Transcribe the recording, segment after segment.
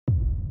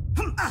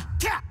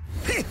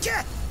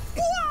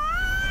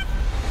What?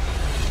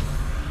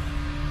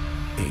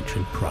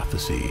 Ancient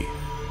prophecy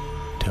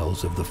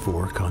tells of the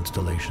 4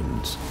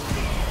 constellations.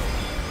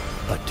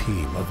 A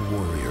team of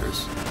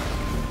warriors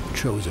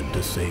chosen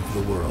to save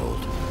the world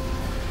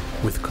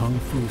with kung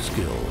fu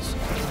skills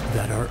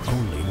that are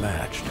only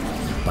matched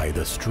by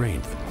the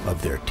strength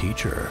of their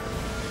teacher.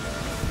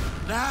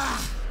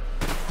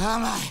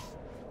 Am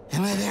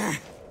I there?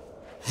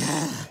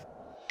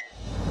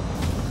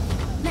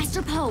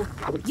 Master Po,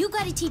 you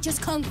gotta teach us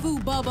Kung Fu,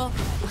 Bubba.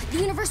 The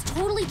universe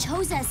totally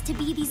chose us to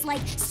be these,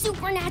 like,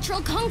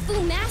 supernatural Kung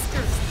Fu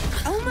masters.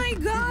 Oh my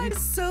God,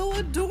 so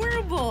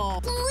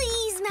adorable.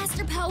 Please,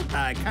 Master Po.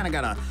 I kind of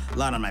got a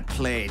lot on my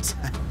plate.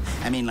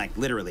 I mean, like,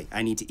 literally,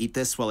 I need to eat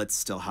this while it's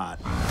still hot.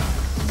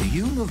 The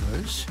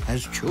universe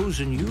has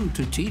chosen you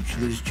to teach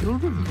these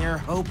children. They're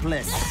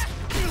hopeless.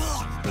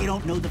 They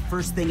don't know the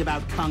first thing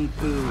about Kung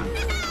Fu.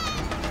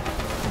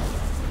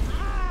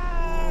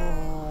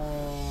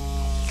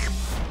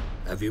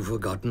 Have you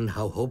forgotten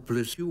how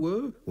hopeless you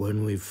were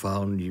when we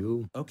found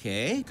you?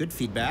 Okay, good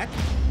feedback.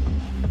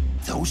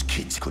 Those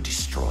kids could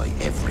destroy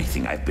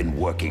everything I've been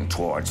working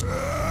towards.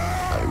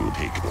 I will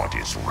take what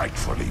is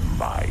rightfully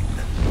mine.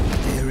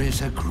 There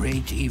is a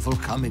great evil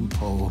coming,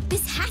 Po.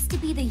 This has to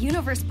be the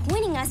universe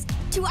pointing us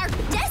to our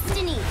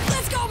destiny.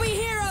 Let's go be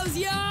heroes,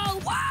 yo!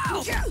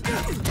 Wow!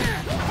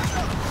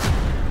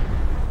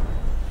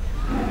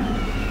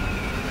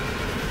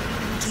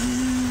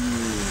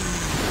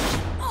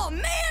 Oh,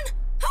 man!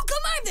 How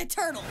come I'm the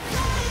turtle?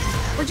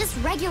 We're just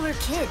regular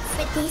kids,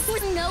 but this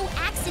was no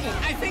accident.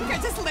 I think I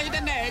just laid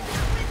an egg.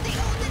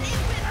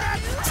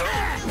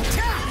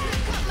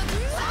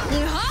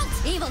 Halt,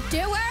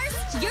 evildoers!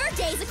 Your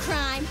days of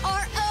crime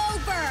are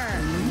over.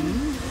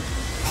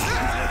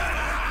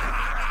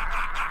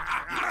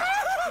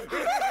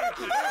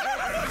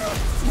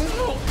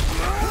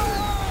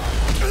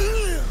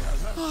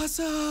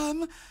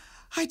 Awesome!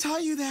 I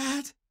taught you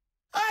that.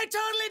 I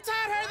totally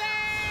taught her that!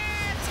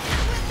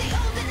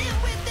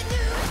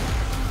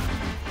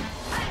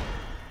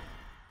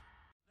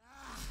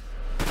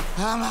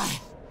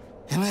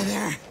 Am I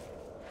there?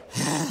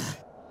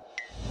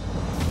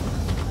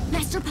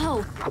 Master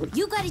Po,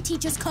 you gotta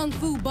teach us Kung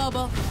Fu,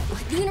 Bubba.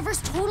 The universe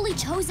totally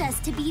chose us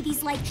to be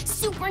these, like,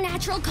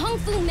 supernatural Kung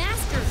Fu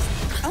masters.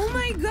 Oh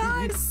my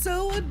God,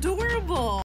 so adorable.